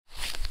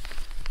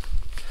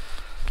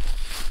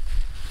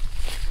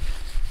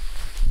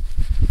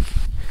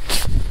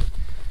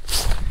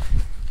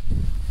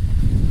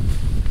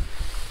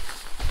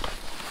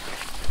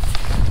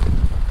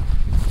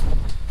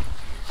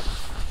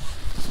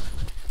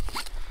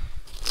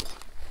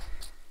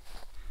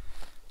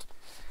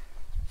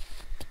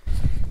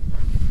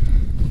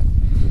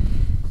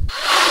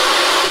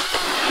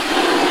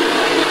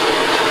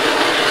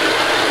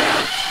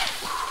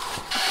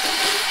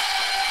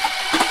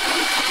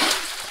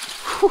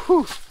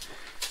Whew.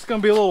 It's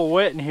gonna be a little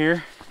wet in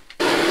here.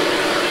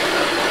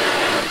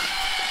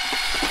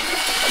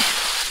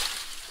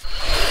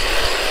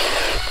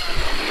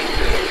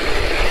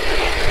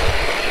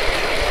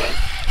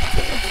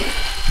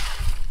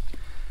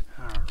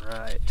 All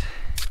right,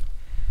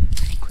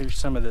 clear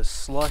some of this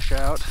slush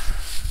out.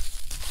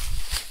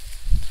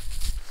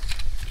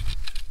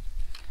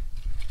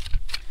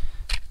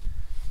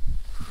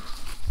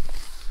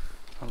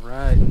 All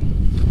right.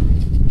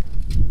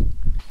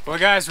 Well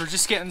guys, we're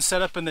just getting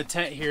set up in the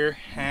tent here,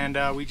 and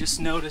we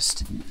just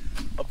noticed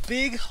a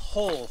big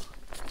hole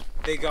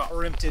they got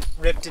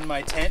ripped in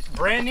my tent.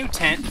 Brand new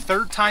tent,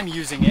 third time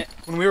using it.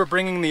 When we were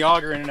bringing the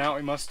auger in and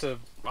out,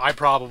 I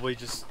probably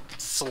just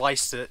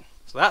sliced it.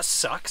 So that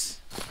sucks.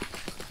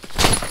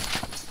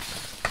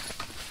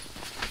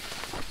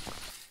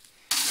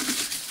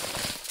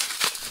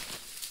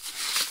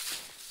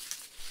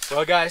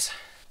 Well guys,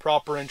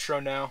 proper intro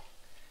now.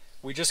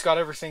 We just got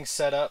everything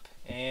set up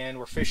and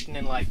we're fishing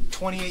in like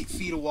 28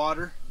 feet of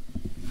water,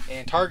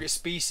 and target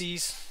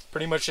species,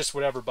 pretty much just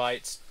whatever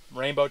bites.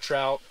 Rainbow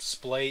trout,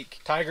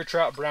 splake, tiger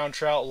trout, brown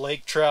trout,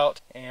 lake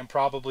trout, and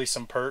probably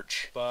some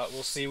perch. But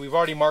we'll see. We've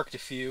already marked a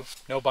few.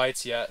 No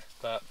bites yet,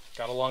 but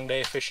got a long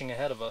day of fishing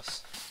ahead of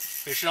us.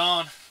 Fish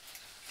on.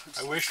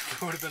 I wish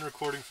we would have been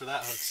recording for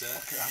that hook set.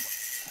 Okay,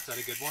 is that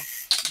a good one?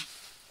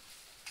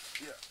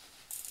 Yeah.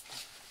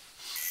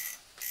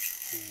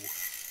 Ooh.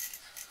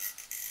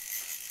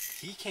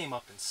 He came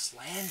up and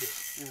slammed it.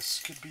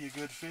 This could be a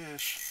good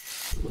fish.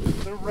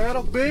 The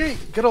rattle bait.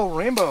 Good old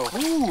rainbow.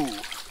 Ooh,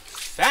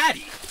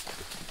 fatty.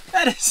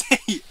 That is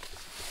a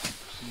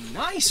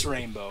nice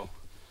rainbow.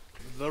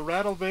 The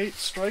rattle bait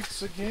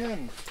strikes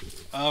again.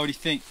 What do you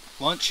think?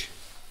 Lunch?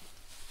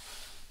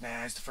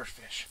 Nah, it's the first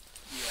fish.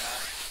 Yeah.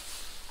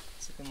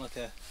 It's looking like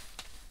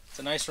it's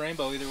a nice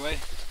rainbow either way.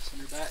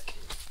 Send her back.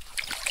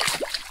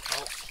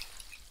 Oh,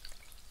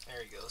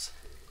 there he goes.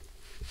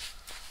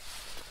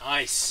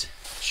 Nice.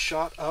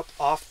 Shot up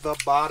off the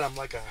bottom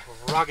like a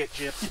rocket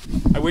ship.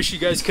 I wish you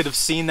guys could have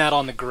seen that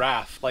on the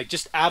graph. Like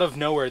just out of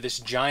nowhere, this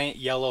giant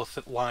yellow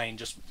line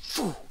just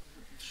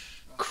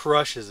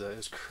crushes it.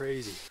 It's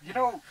crazy. You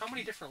know, how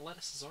many different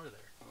lettuces are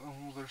there?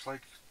 There's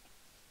like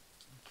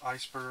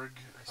iceberg.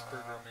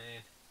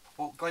 Romaine.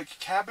 Well, like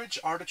cabbage,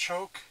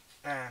 artichoke,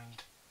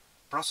 and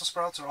Brussels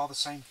sprouts are all the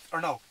same.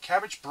 Or no,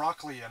 cabbage,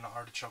 broccoli, and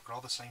artichoke are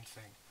all the same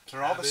thing.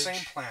 They're all the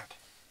same plant.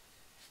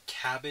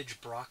 Cabbage,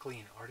 broccoli,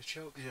 and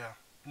artichoke? Yeah.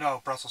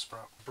 No, Brussels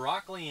sprout.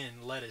 Broccoli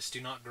and lettuce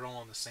do not grow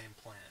on the same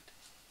plant.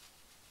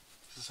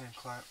 It's the same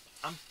plant.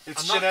 I'm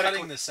not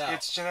cutting this out.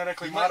 It's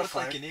genetically you modified.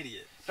 Might look like an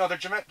idiot. No, they're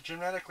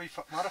genetically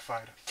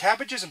modified.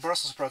 Cabbages and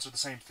Brussels sprouts are the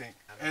same thing.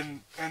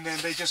 And then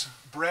they just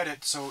bred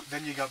it, so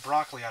then you got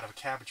broccoli out of a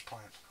cabbage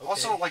plant. Okay.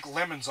 Also, like,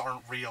 lemons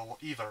aren't real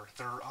either.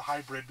 They're a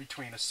hybrid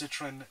between a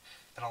citron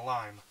and a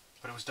lime.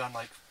 But it was done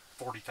like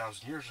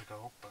 40,000 years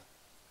ago, but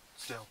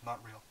still, not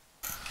real.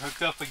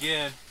 Hooked up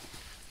again.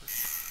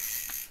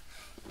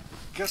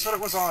 Guess what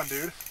it was on,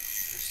 dude? You're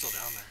still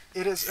down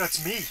there. It is. That's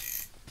me.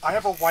 I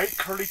have a white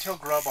curly tail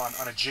grub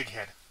on a jig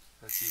head.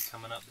 That's you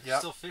coming up. There's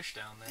still fish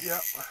down there.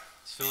 Yep. Does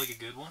it feel like a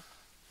good one?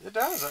 It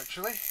does,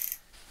 actually.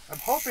 I'm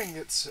hoping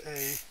it's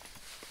a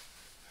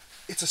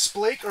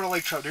splake or a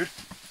lake trout, dude.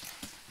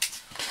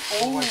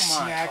 Oh, I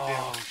snagged him.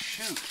 Oh,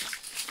 shoot.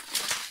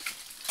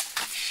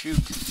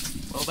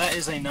 Shoot. Well, that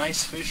is a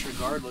nice fish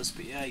regardless,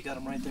 but yeah, you got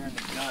him right there in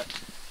the gut.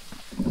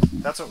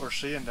 That's what we're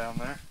seeing down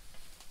there.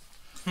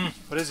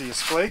 What is he, a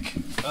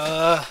splake?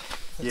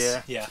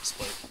 Yeah. Yeah,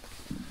 splake.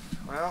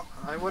 Well,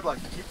 I would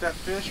like to keep that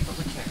fish, but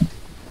we can't.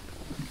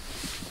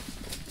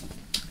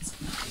 It's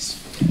a nice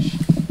fish.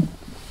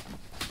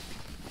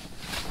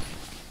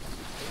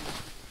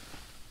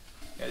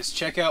 Guys,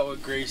 check out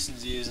what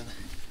Grayson's using.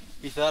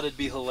 He thought it'd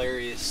be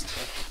hilarious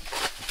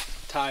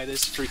to tie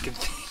this freaking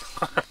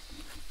thing on.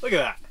 Look at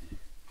that.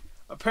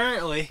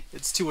 Apparently,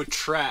 it's to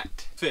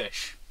attract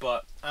fish,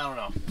 but I don't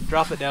know.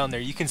 Drop it down there.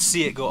 You can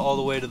see it go all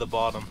the way to the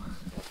bottom.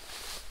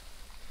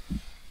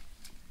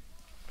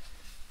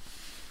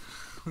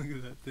 Look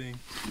at that thing.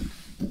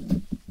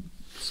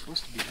 It's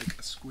supposed to be like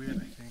a squid,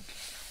 I think.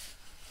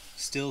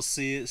 Still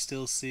see it,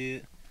 still see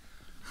it.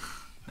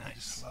 Nice. I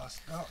just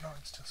lost. Oh, no, I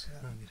can still see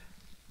it.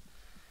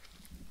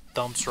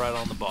 Dumps right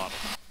on the bottom.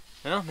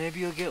 Well, maybe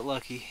you'll get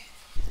lucky.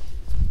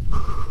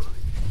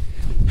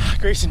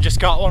 Grayson just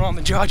got one on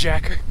the jaw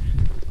jacker.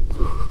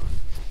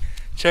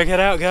 Check it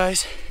out,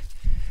 guys.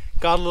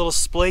 Got a little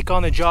splake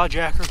on the jaw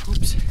jacker.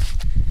 Oops.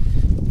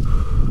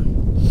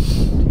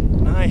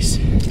 Nice.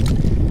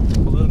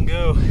 We'll let him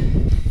go.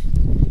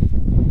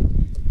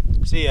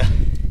 See ya.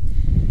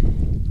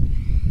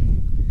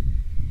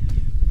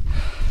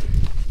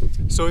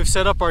 So we've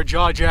set up our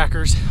jaw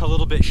jackers a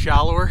little bit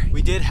shallower.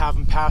 We did have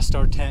them past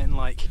our tent in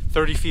like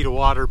 30 feet of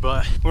water,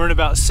 but we're in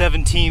about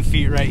 17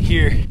 feet right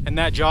here. And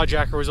that jaw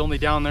jacker was only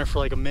down there for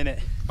like a minute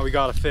and we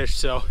got a fish.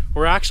 So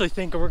we're actually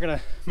thinking we're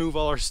gonna move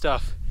all our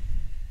stuff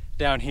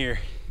down here.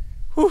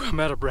 Whew, I'm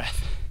out of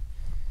breath.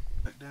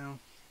 Back down.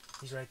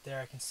 He's right there,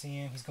 I can see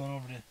him. He's going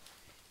over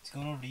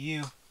to you.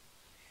 Yeah.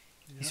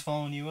 He's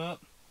following you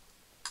up.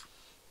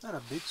 Not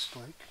a big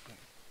splake, but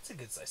it's a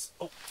good size.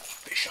 Oh,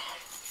 fish on.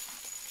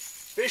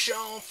 Fish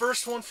on.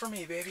 First one for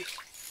me, baby.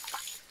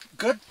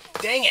 good.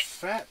 Dang it.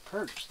 Fat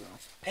perch, though.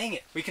 Dang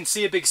it. We can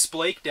see a big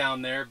splake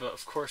down there, but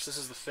of course this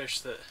is the fish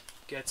that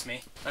gets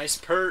me. Nice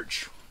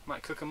perch.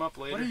 Might cook them up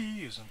later. What are you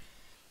using?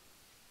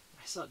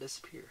 I saw it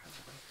disappear.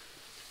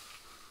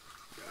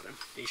 Got him.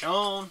 Fish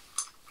on.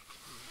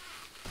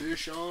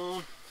 Fish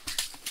on.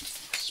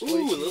 Splake.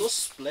 Ooh, a little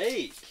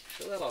splake.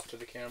 Show that off to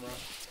the camera.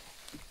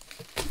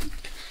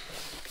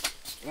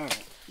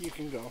 Alright, you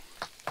can go.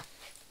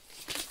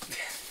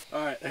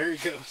 Alright, there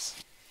he goes.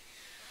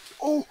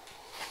 Oh!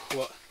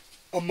 What?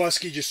 A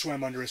muskie just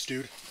swam under us,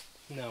 dude.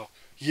 No.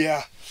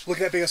 Yeah. Look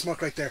at that big ass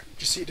muck right there.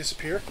 Did you see it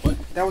disappear? What?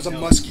 That was a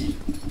muskie.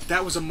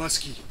 That was a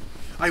muskie.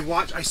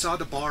 I saw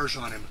the bars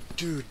on him.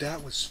 Dude,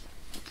 that was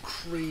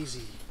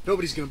crazy.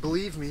 Nobody's gonna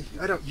believe me.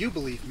 You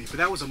believe me, but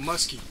that was a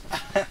muskie.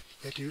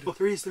 Yeah, dude. Oh,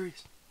 there he is.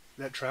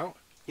 That trout?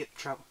 Yep,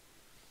 trout.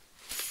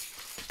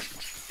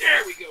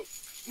 There we go.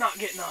 Not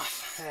getting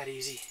off that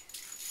easy.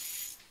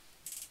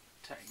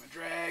 Tying my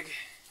drag.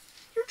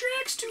 Your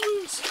drag's too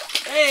loose.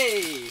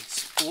 Hey,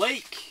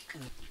 Splake.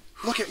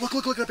 Look at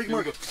that big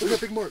mark. Look at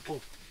that big mark. Oh,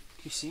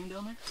 can you see him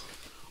down there?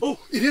 Oh,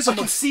 it is a I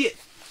can see it.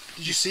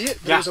 Did you see it?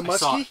 Yeah, There's a muskie? I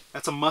saw it.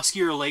 That's a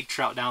muskie or a lake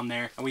trout down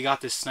there. And we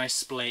got this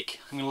nice Splake.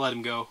 I'm going to let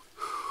him go.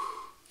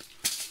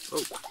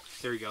 Oh,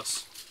 there he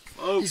goes.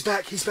 Oh. He's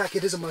back.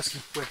 It is a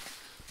muskie. Where?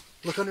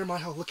 Look under my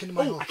hole. Look into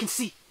my hole. Oh, I can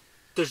see.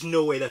 There's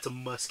no way that's a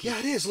muskie. Yeah,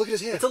 it is. Look at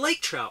his head. It's a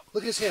lake trout.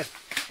 Look at his head.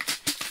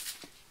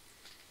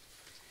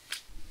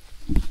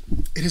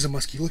 It is a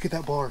muskie. Look at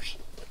that bars.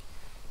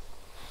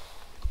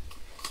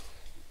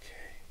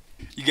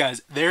 You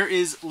guys, there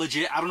is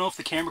legit, I don't know if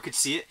the camera could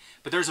see it,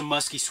 but there's a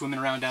muskie swimming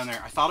around down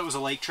there. I thought it was a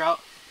lake trout,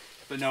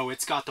 but no,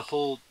 it's got the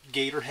whole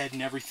gator head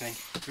and everything.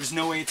 There's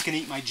no way it's going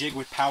to eat my jig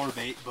with power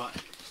bait, but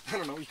I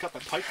don't know. You cut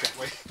that pipe that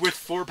way. with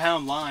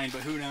 4-pound line,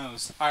 but who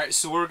knows. All right,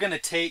 so we're going to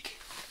take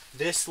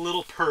this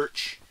little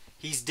perch.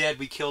 He's dead.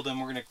 We killed him.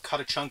 We're going to cut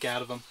a chunk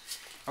out of him,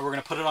 and we're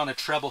going to put it on a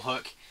treble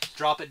hook,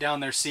 drop it down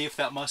there, see if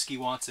that muskie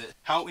wants it.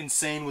 How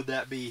insane would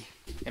that be?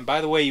 And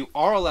by the way, you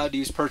are allowed to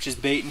use perch as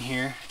bait in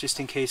here, just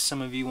in case some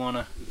of you want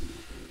to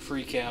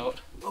freak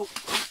out. Oh,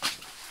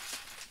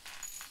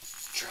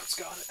 trout's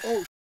got it.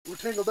 Oh, we're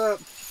tangled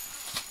up.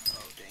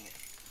 Oh, dang it.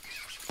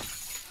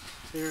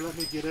 Here, let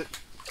me get it.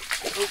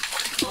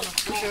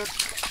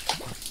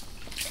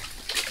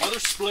 Another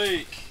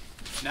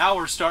Splake. Now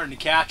we're starting to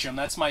catch them.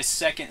 That's my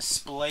second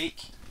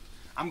Splake.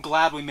 I'm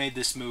glad we made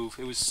this move.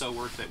 It was so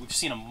worth it. We've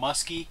seen a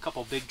muskie, a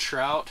couple big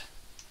trout.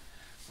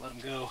 Let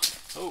them go.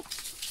 Oh.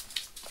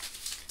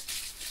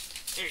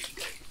 There you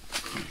go.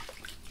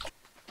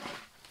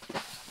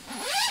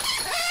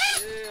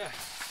 Yeah.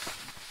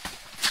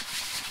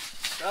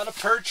 Got a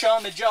perch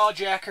on the jaw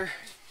jacker.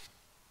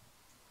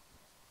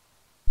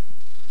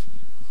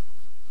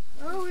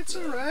 Oh, it's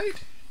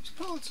alright. He's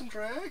pulling some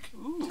drag.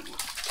 Ooh.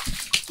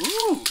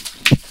 Ooh.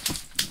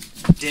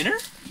 Dinner?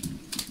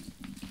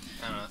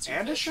 I don't know. That's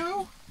And a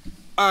show?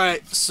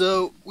 Alright,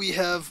 so we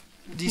have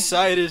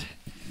decided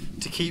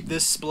to keep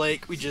this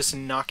Splake. We just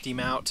knocked him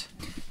out.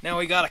 Now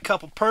we got a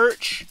couple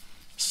perch.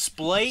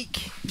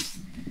 Splake.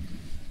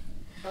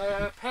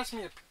 Pass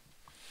me a...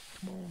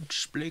 Come on,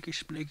 Splakey,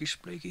 Splakey,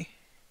 Splakey.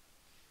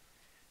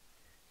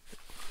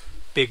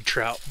 Big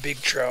trout,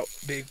 big trout,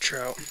 big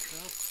trout.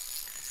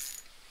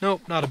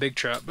 Nope, not a big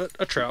trout, but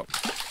a trout.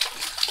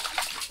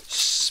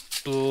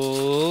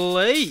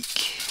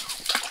 Splake.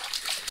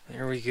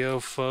 There we go,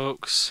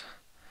 folks.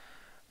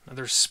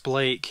 Another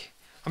Splake.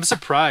 I'm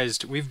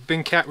surprised. We've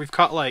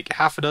caught like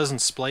half a dozen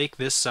Splake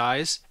this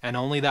size, and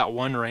only that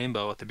one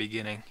rainbow at the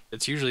beginning.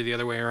 It's usually the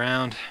other way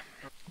around.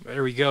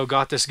 There we go.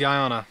 Got this guy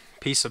on a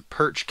piece of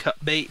perch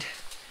cut bait.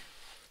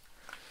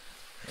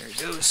 There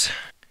he goes.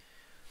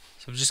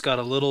 So I've just got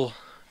a little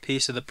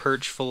piece of the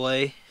perch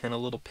fillet and a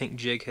little pink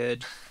jig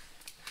head.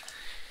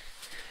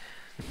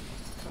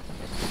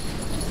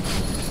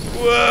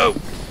 Whoa!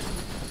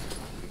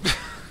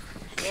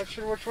 Not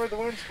sure which way the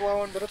wind's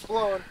blowing, but it's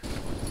blowing.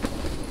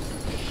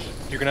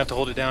 You're gonna have to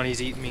hold it down.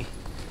 He's eating me.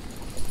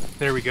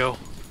 There we go.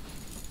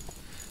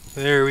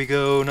 There we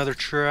go. Another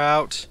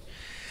trout.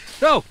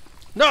 No!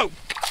 No!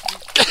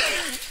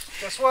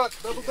 Guess what?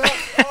 Double down.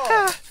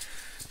 Oh.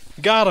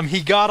 Got him.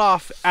 He got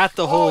off at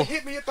the hole. Oh, he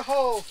hit me at the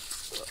hole.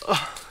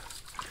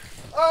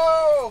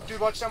 Oh, dude,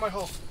 watch down my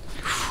hole.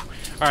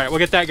 All right, we'll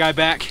get that guy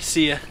back.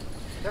 See ya.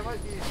 That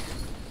might be.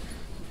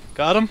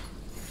 Got him?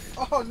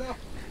 Oh no.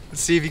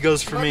 Let's see if he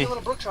goes for me. A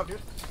little brook trout,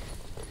 dude.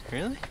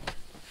 Really?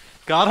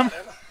 Got him?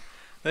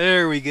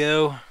 There we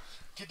go.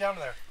 Get down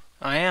there.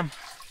 I am.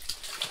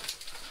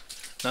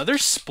 Another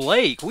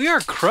Splake. We are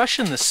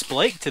crushing the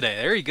Splake today.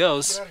 There he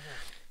goes. Get out of here.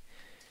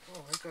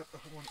 Oh, I got the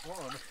one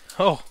on.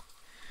 Oh.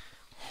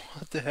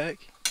 What the heck?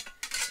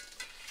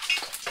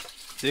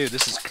 Dude,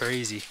 this is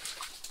crazy.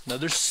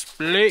 Another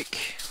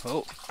Splake.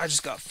 Oh, I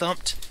just got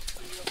thumped.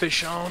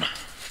 Fish on.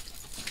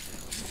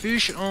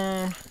 Fish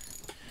on.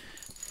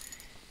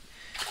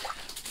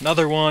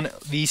 Another one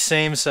the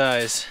same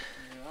size.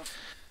 Yeah.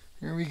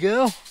 Here we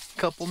go.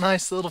 Couple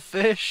nice little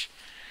fish.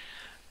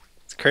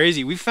 It's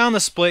crazy. We found the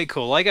splake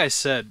hole. Like I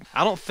said,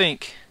 I don't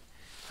think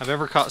I've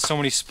ever caught so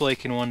many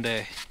splake in one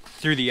day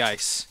through the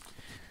ice.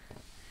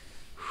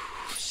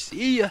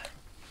 See ya.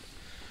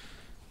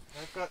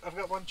 I've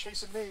got one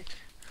chasing me.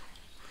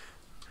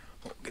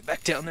 Oh, get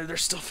back down there.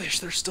 There's still fish.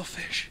 There's still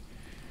fish.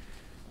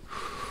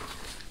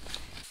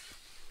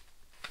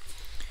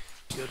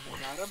 Good one.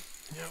 Got him?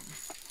 Yep.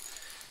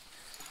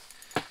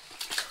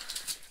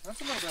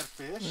 That's not bad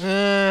fish.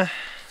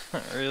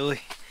 Not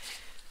really.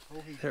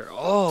 They're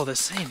all the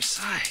same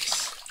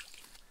size.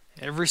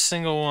 Every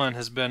single one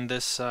has been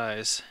this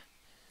size.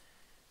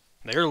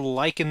 They're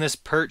liking this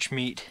perch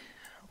meat.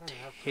 I'll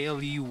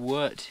tell you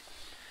what.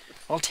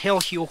 I'll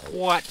tell you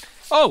what.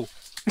 Oh!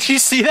 Did you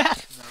see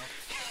that? No.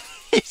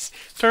 He's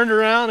turned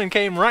around and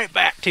came right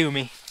back to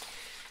me.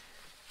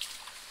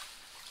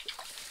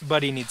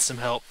 Buddy needs some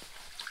help.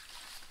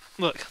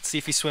 Look, let's see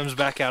if he swims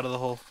back out of the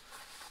hole.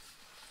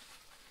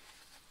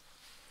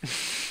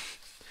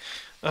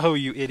 Oh,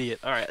 you idiot.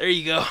 Alright, there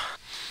you go.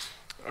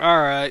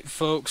 Alright,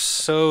 folks,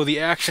 so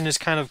the action is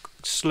kind of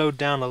slowed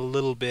down a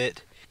little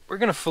bit. We're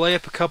going to fillet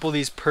up a couple of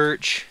these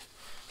perch,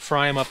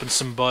 fry them up in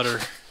some butter.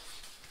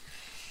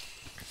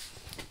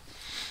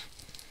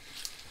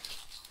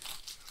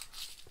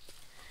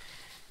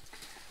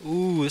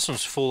 Ooh, this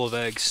one's full of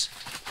eggs.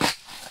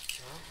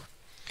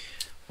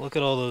 Look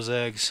at all those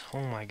eggs.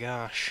 Oh my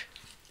gosh.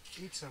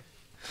 Eat some.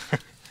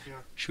 Yeah.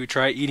 Should we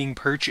try eating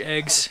perch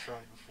eggs? I've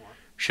tried before.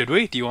 Should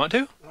we? Do you want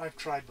to? I've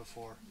tried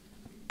before.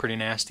 Pretty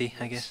nasty,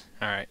 I guess.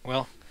 Alright,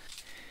 well.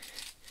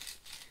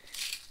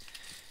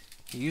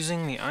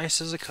 Using the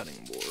ice as a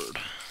cutting board.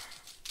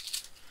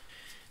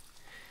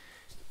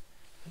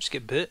 Just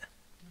get bit.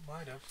 You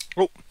might have.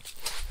 Oh!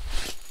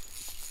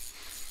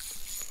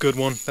 Good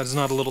one. That is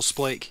not a little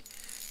splake.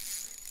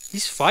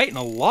 He's fighting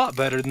a lot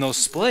better than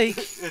those splake.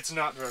 It's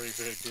not very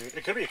big, dude.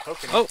 It could be a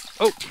coconut. Oh,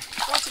 oh.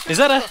 Is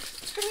that a...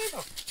 It's a good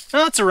rainbow.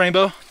 Oh, it's a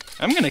rainbow.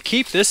 I'm going to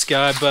keep this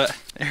guy, but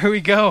there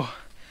we go.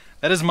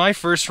 That is my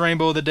first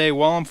rainbow of the day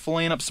while I'm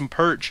filleting up some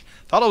perch.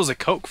 Thought it was a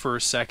Coke for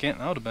a second.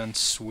 That would have been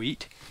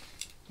sweet.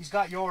 He's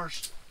got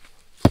yours.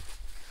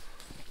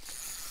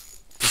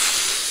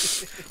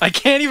 I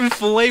can't even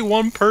fillet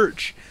one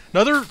perch.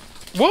 Another...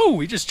 Whoa,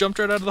 he just jumped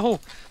right out of the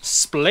hole.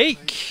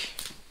 Splake.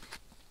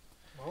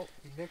 Well,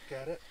 he nicked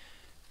at it.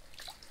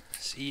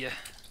 See ya.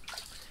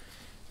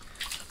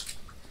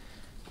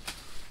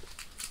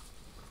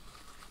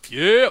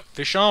 Yep,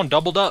 fish on,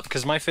 doubled up,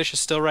 because my fish is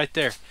still right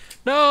there.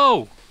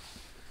 No!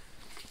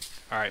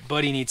 Alright,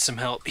 Buddy needs some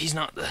help. He's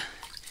not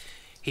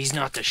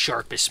the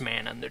sharpest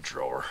man in the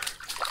drawer.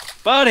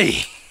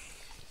 Buddy!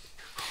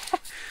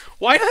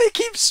 Why do they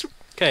keep...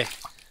 Okay.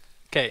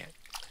 Okay.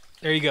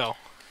 There you go.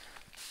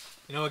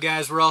 You know what,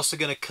 guys? We're also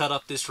going to cut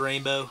up this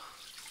rainbow.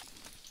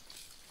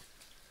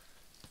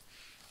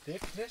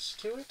 Thickness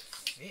to it?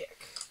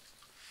 Thick.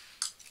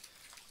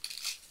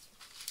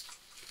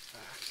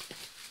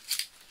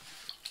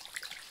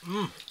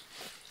 Mmm.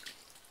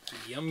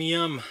 Yum,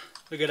 yum.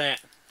 Look at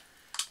that.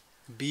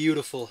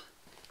 Beautiful.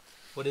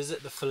 What is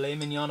it? The filet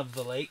mignon of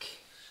the lake?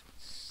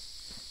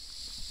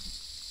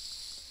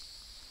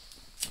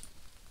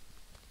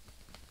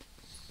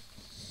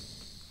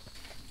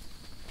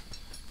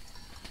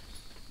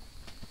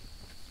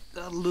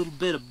 Got a little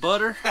bit of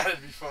butter.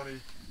 That'd be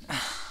funny.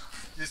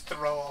 Just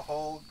throw a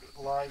whole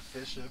live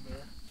fish in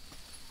there.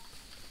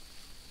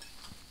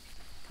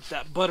 Get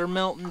that butter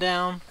melting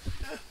down.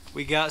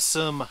 We got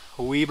some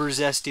Weber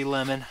zesty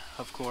lemon,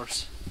 of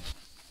course.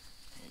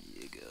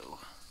 There you go.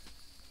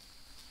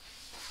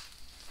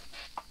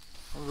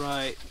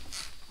 Alright,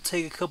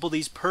 take a couple of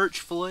these perch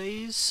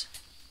fillets.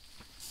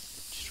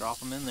 Just drop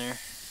them in there.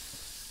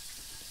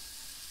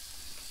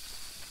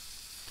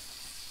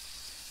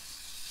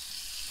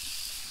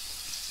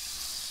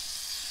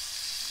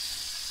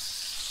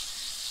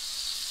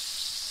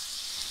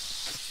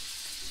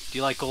 Do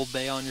you like Old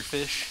Bay on your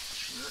fish?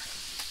 Sure.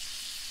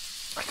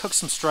 I cooked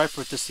some striper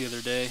with this the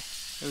other day.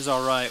 It was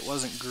alright. It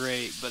wasn't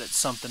great, but it's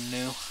something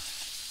new.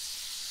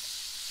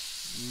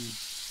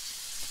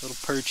 Little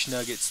perch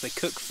nuggets. They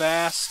cook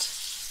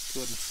fast. Go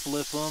ahead and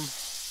flip them.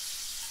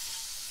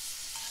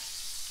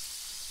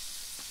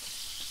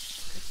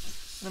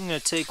 I'm going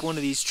to take one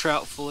of these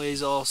trout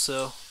fillets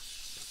also.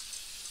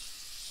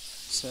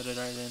 Set it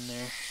right in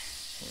there.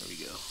 There we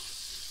go.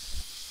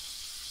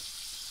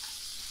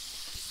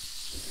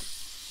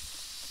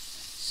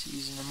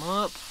 Season them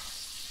up.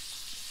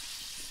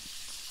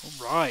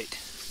 Alright.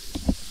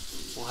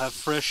 We'll have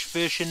fresh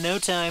fish in no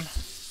time.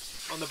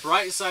 On the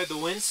bright side, the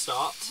wind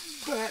stopped.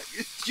 But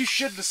you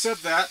shouldn't have said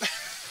that.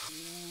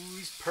 Ooh,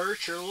 these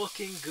perch are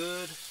looking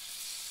good.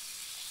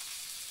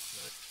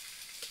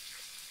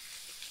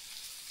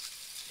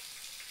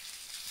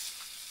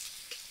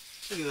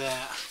 Look at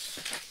that.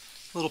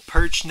 Little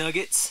perch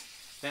nuggets.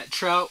 That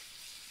trout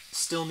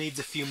still needs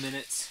a few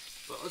minutes.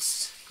 But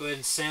let's go ahead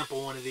and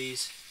sample one of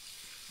these.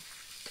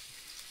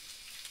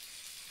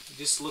 It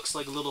just looks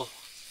like little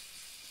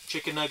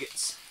chicken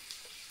nuggets.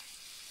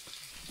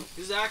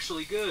 This is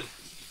actually good.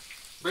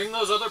 Bring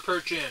those other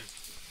perch in.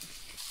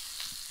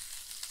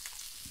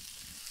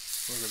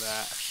 Look at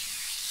that.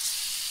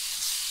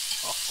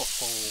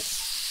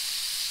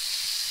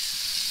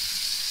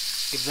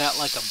 Give that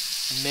like a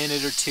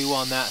minute or two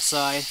on that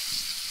side.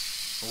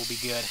 We'll be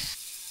good.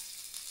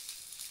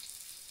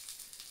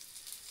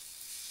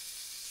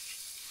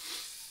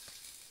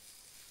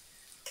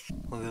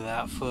 Look at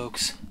that,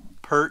 folks.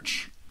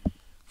 Perch,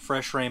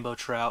 fresh rainbow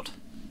trout.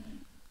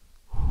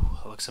 Whew,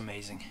 that looks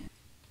amazing.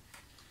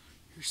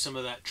 Here's some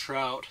of that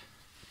trout.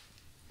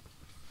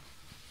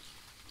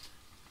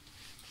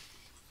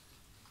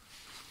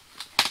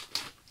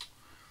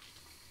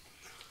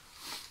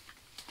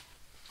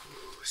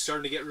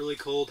 Starting to get really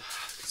cold. I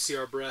can see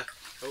our breath.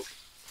 Oh,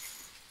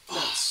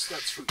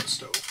 That's from the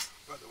stove,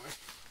 by the way.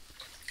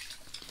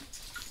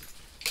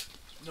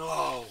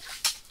 no.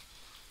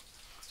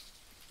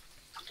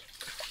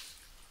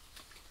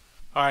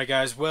 Alright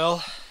guys,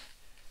 well,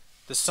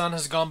 the sun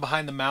has gone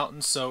behind the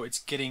mountains, so it's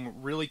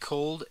getting really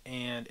cold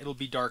and it'll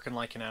be dark in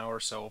like an hour,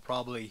 so we'll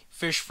probably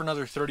fish for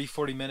another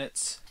 30-40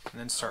 minutes and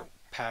then start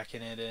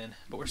packing it in.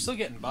 But we're still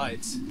getting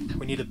bites.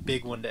 We need a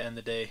big one to end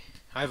the day.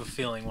 I have a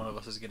feeling one of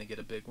us is going to get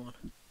a big one.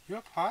 You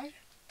up high?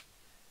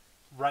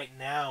 Right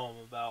now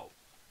I'm about...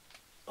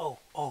 Oh,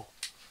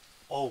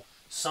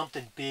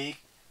 something big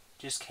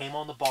just came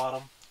on the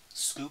bottom,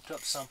 scooped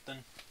up something.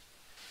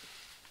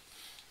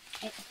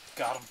 Ooh,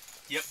 got him.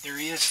 Yep, there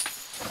he is.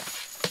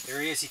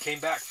 There he is. He came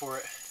back for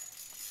it.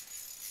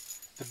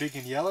 The big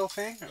and yellow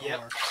thing? Yep.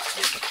 Or? Yep.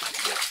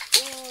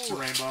 It's a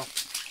rainbow.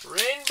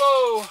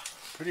 Rainbow.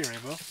 Pretty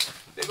rainbow.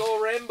 Big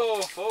old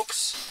rainbow,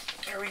 folks.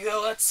 There we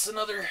go. That's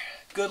another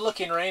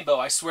good-looking rainbow.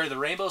 I swear, the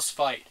rainbows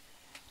fight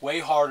way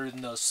harder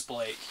than those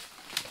splake.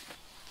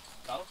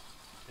 Got him?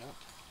 Yep.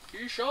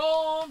 Fish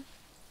on.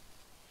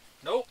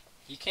 Nope.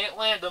 You can't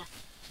land them.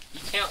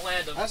 You can't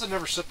land them. I hasn't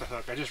never set the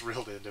hook. I just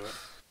reeled into it.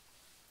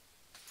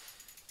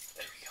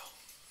 There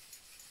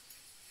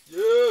we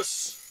go.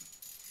 Yes.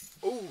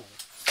 Ooh.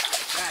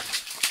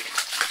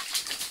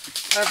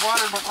 I have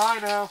water in my eye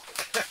now.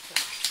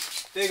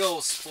 Big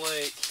old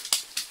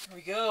splake. There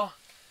we go.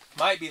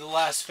 Might be the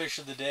last fish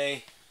of the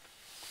day.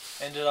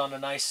 Ended on a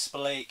nice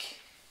splake.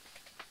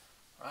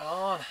 Right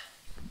on.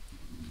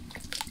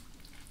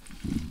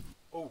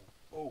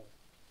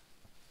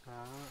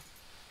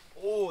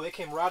 Oh, they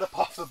came right up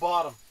off the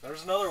bottom.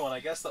 There's another one. I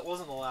guess that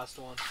wasn't the last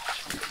one.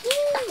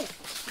 Woo!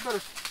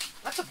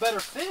 That's a better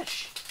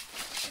fish.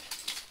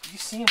 You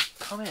see him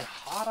coming in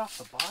hot off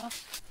the bottom?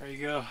 There you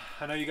go.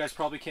 I know you guys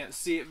probably can't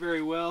see it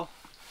very well.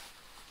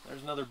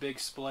 There's another big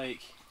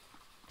splake.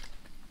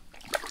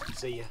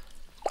 See ya.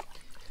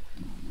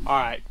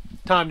 Alright,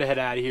 time to head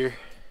out of here.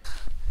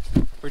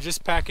 We're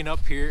just packing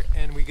up here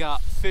and we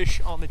got fish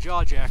on the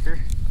jaw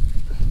jacker.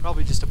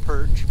 Probably just a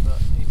perch,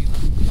 but maybe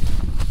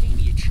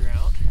a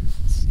trout.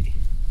 Let's see.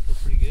 Feel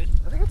pretty good.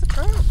 I think it's a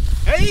trout.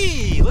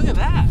 Hey, look at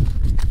that.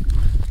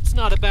 It's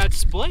not a bad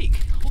splake.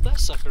 Hold that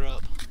sucker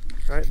up.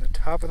 Right in the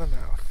top of the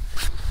mouth.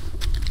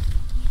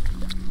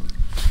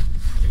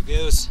 There it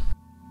goes.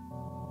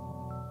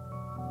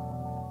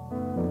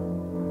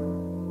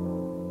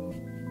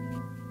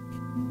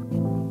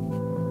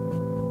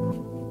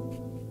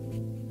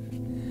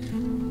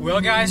 Well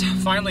guys,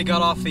 finally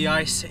got off the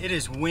ice. It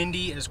is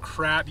windy as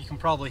crap. You can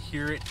probably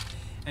hear it.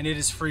 And it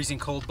is freezing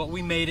cold, but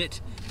we made it.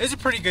 It was a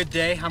pretty good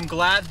day. I'm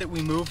glad that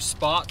we moved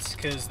spots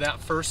because that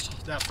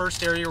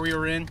first area we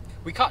were in,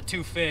 we caught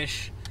 2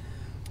 fish,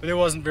 but it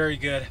wasn't very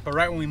good. But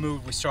right when we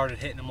moved, we started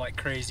hitting them like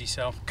crazy.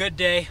 So good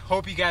day.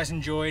 Hope you guys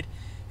enjoyed.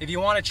 If you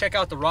want to check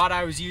out the rod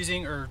I was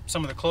using or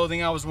some of the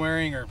clothing I was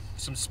wearing or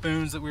some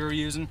spoons that we were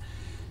using,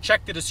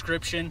 check the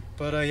description.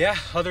 But yeah,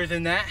 other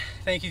than that,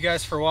 thank you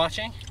guys for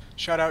watching.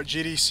 Shout out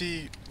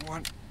GDC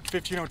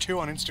 1502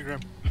 on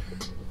Instagram.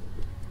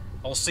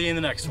 I'll see you in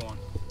the next one.